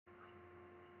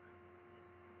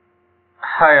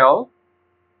Hi all.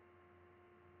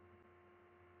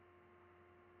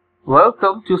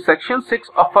 Welcome to section 6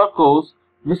 of our course,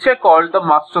 which I called the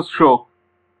Masterstroke,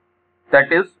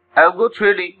 that is Algo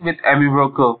trading with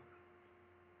Amibroker.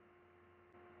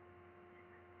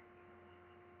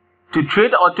 To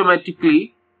trade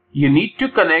automatically, you need to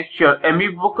connect your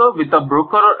Amibroker with a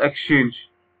broker or exchange.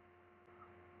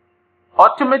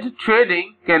 Automated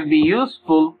trading can be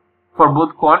useful for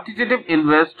both quantitative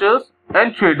investors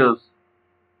and traders.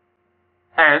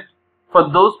 And for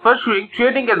those pursuing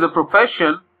trading as a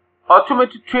profession,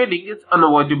 automated trading is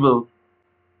unavoidable.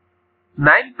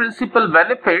 9 principal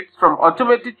benefits from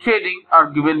automated trading are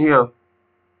given here.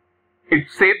 It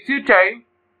saves you time,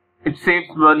 it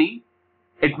saves money,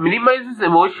 it minimizes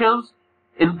emotions,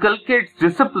 inculcates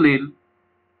discipline,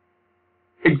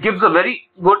 it gives a very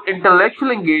good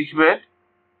intellectual engagement,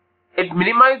 it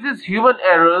minimizes human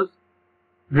errors,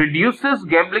 reduces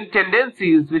gambling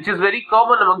tendencies, which is very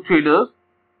common among traders,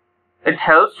 it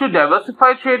helps to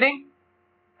diversify trading,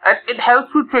 and it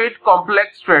helps to trade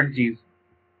complex strategies.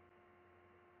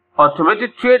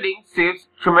 Automated trading saves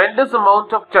tremendous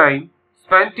amount of time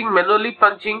spent in manually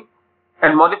punching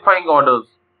and modifying orders.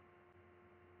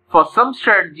 For some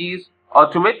strategies,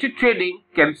 automated trading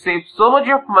can save so much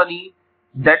of money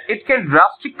that it can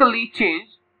drastically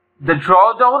change the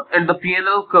drawdown and the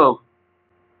P&L curve.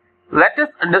 Let us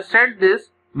understand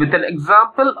this with an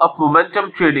example of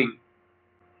momentum trading.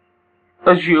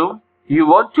 Assume you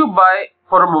want to buy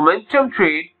for a momentum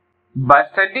trade by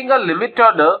sending a limit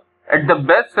order at the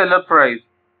best seller price,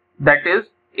 that is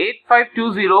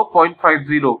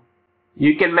 8520.50.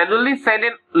 You can manually send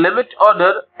in limit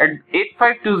order at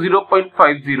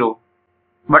 8520.50.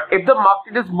 But if the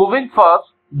market is moving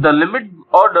fast, the limit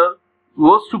order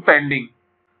goes to pending.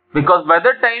 Because by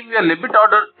the time your limit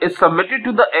order is submitted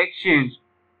to the exchange,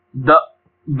 the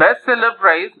best seller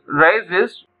price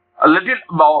rises a little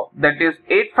above, that is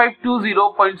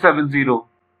 8520.70.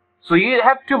 So you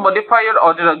have to modify your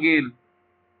order again.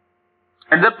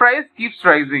 And the price keeps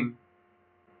rising.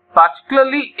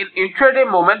 Particularly in intraday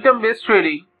momentum based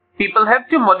trading, people have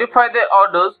to modify their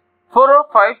orders 4 or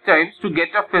 5 times to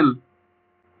get a fill.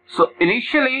 So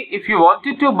initially, if you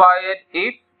wanted to buy at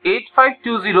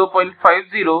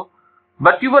 8520.50,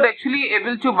 but you were actually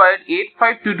able to buy at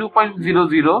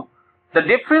 8522.00, the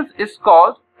difference is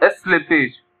called as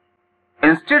slippage.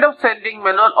 Instead of sending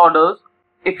manual orders,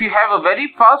 if you have a very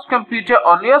fast computer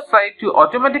on your side to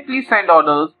automatically send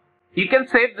orders, you can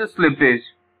save this slippage.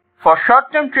 For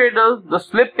short-term traders, the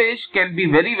slippage can be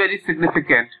very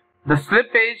significant. The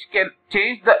slippage can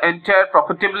change the entire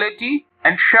profitability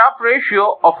and Sharpe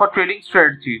ratio of a trading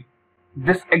strategy.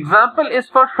 This example is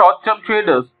for short-term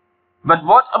traders. But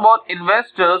what about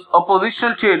investors or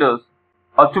positional traders?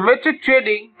 Automated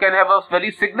trading can have a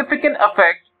very significant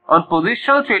effect on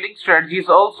positional trading strategies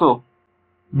also,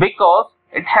 because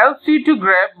it helps you to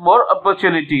grab more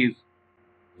opportunities.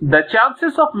 The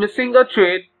chances of missing a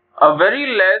trade are very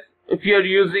less if you are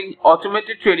using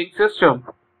automated trading system.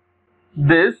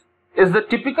 This is the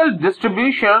typical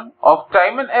distribution of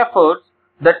time and efforts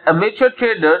that amateur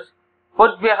traders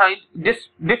put behind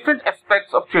different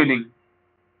aspects of trading.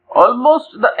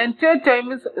 Almost the entire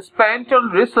time is spent on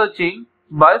researching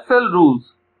buy-sell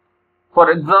rules. For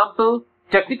example,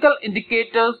 technical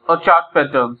indicators or chart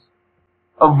patterns.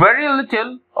 A very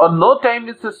little or no time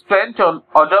is spent on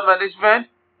order management,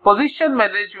 position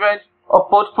management, or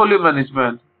portfolio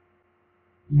management.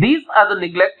 These are the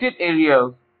neglected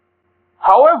areas.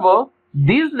 However,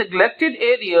 these neglected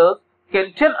areas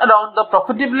can turn around the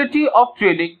profitability of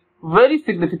trading very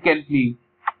significantly.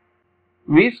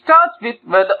 We start with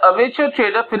where the amateur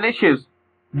trader finishes,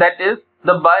 that is,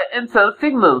 the buy and sell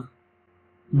signals.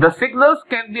 The signals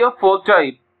can be of 4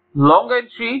 types: long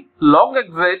entry, long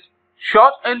exit,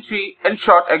 short entry, and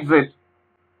short exit.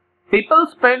 People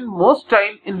spend most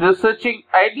time in researching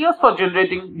ideas for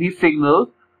generating these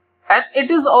signals, and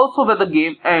it is also where the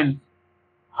game ends.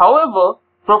 However,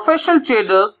 professional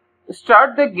traders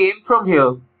start their game from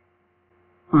here.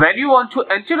 When you want to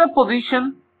enter a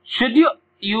position, should you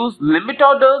use limit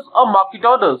orders or market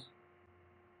orders?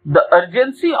 The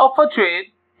urgency of a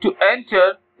trade to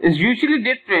enter is usually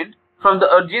different from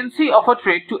the urgency of a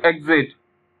trade to exit.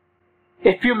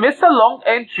 If you miss a long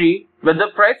entry when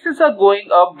the prices are going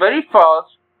up very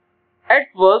fast,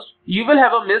 at worst you will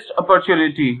have a missed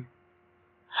opportunity.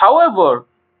 However,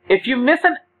 if you miss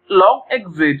a long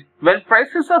exit when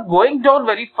prices are going down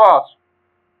very fast,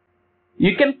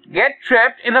 you can get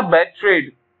trapped in a bad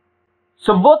trade.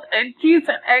 So both entries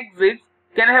and exits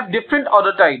can have different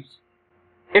order types.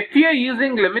 If you are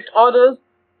using limit orders,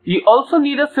 you also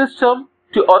need a system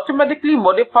to automatically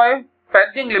modify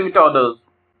pending limit orders.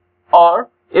 Or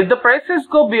if the prices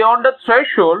go beyond a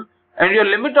threshold and your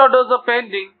limit orders are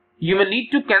pending, you may need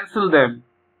to cancel them.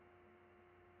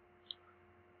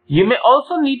 You may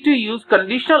also need to use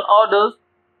conditional orders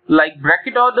like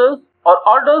bracket orders or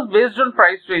orders based on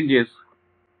price ranges.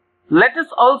 Let us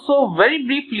also very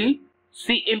briefly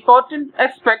see important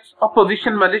aspects of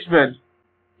position management.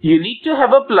 You need to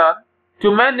have a plan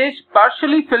to manage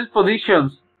partially filled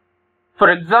positions. For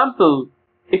example,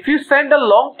 if you send a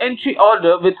long entry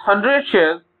order with 100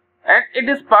 shares and it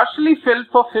is partially filled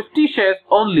for 50 shares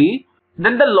only,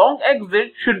 then the long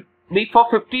exit should be for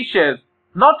 50 shares,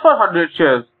 not for 100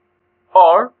 shares.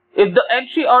 Or if the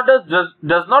entry order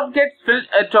does not get filled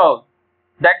at all,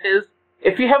 that is,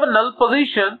 if you have a null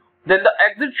position, then the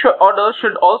exit order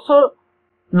should also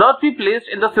not be placed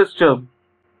in the system.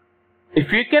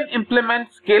 If you can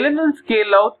implement scale in and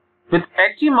scale out with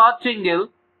anti-martingale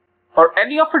or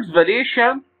any of its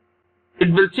variation,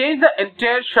 it will change the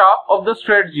entire shape of the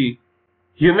strategy.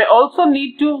 You may also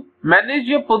need to manage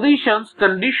your positions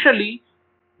conditionally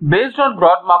based on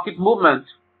broad market movement.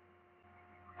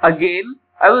 Again,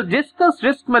 I will discuss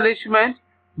risk management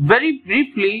very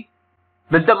briefly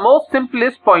with the most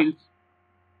simplest points.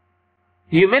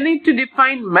 You may need to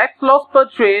define max loss per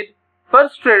trade, per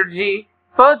strategy,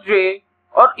 per day,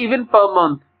 or even per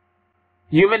month.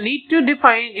 You may need to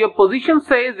define your position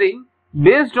sizing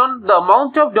based on the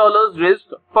amount of dollars risk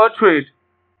per trade.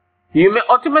 You may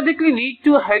automatically need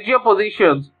to hedge your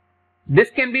positions. This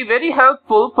can be very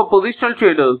helpful for positional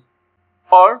traders.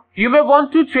 Or you may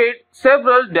want to trade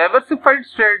several diversified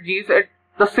strategies at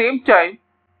the same time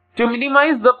to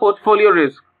minimize the portfolio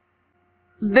risk.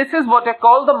 This is what I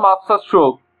call the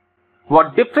Masterstroke,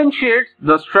 what differentiates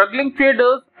the struggling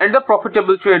traders and the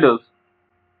profitable traders.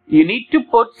 You need to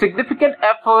put significant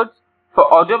efforts for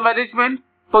order management,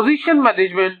 position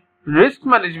management, risk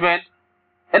management,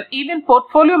 and even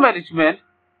portfolio management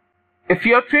if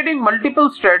you are trading multiple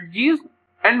strategies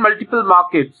and multiple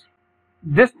markets.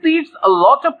 This needs a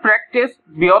lot of practice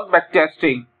beyond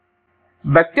backtesting.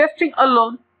 Backtesting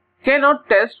alone cannot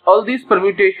test all these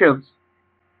permutations.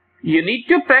 You need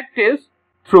to practice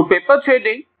through paper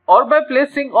trading or by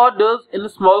placing orders in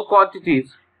small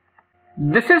quantities.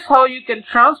 This is how you can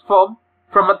transform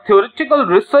from a theoretical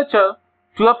researcher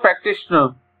to a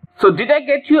practitioner. So did I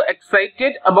get you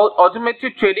excited about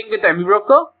automated trading with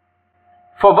Amibroker?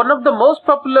 For one of the most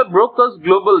popular brokers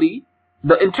globally,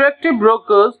 the interactive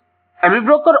brokers,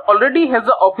 Amibroker already has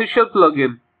an official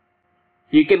plugin.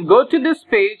 You can go to this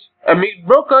page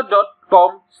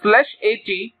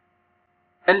amibroker.com/at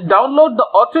and download the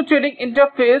auto trading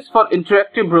interface for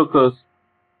interactive brokers.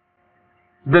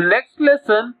 The next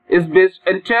lesson is based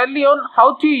entirely on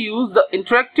how to use the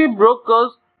interactive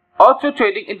brokers auto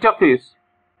trading interface.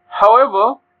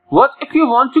 However, what if you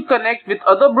want to connect with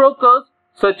other brokers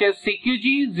such as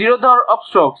CQG, Zerodha, or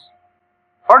Upstox?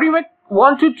 Or you might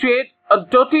want to trade a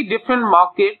totally different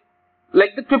market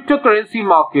like the cryptocurrency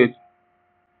market.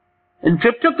 In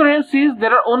cryptocurrencies,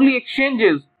 there are only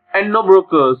exchanges and no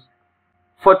brokers.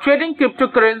 For trading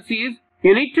cryptocurrencies,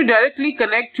 you need to directly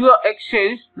connect to an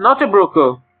exchange, not a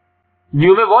broker.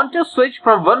 You may want to switch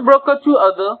from one broker to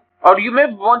other, or you may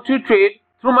want to trade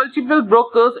through multiple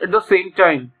brokers at the same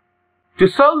time. To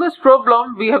solve this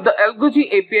problem, we have the AlgoJi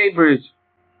APIBridge.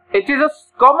 It is a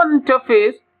common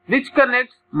interface which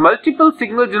connects multiple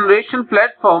signal generation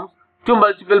platforms to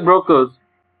multiple brokers.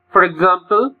 For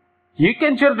example, you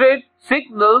can generate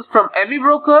signals from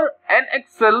Amibroker and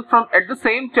Excel at the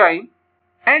same time,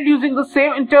 and using the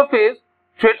same interface,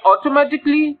 trade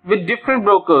automatically with different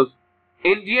brokers,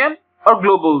 Indian or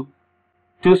global.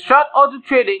 To start auto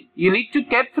trading, you need to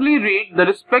carefully read the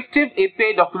respective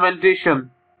API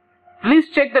documentation. Please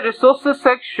check the resources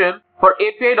section for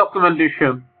API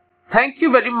documentation. Thank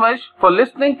you very much for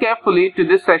listening carefully to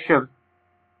this session.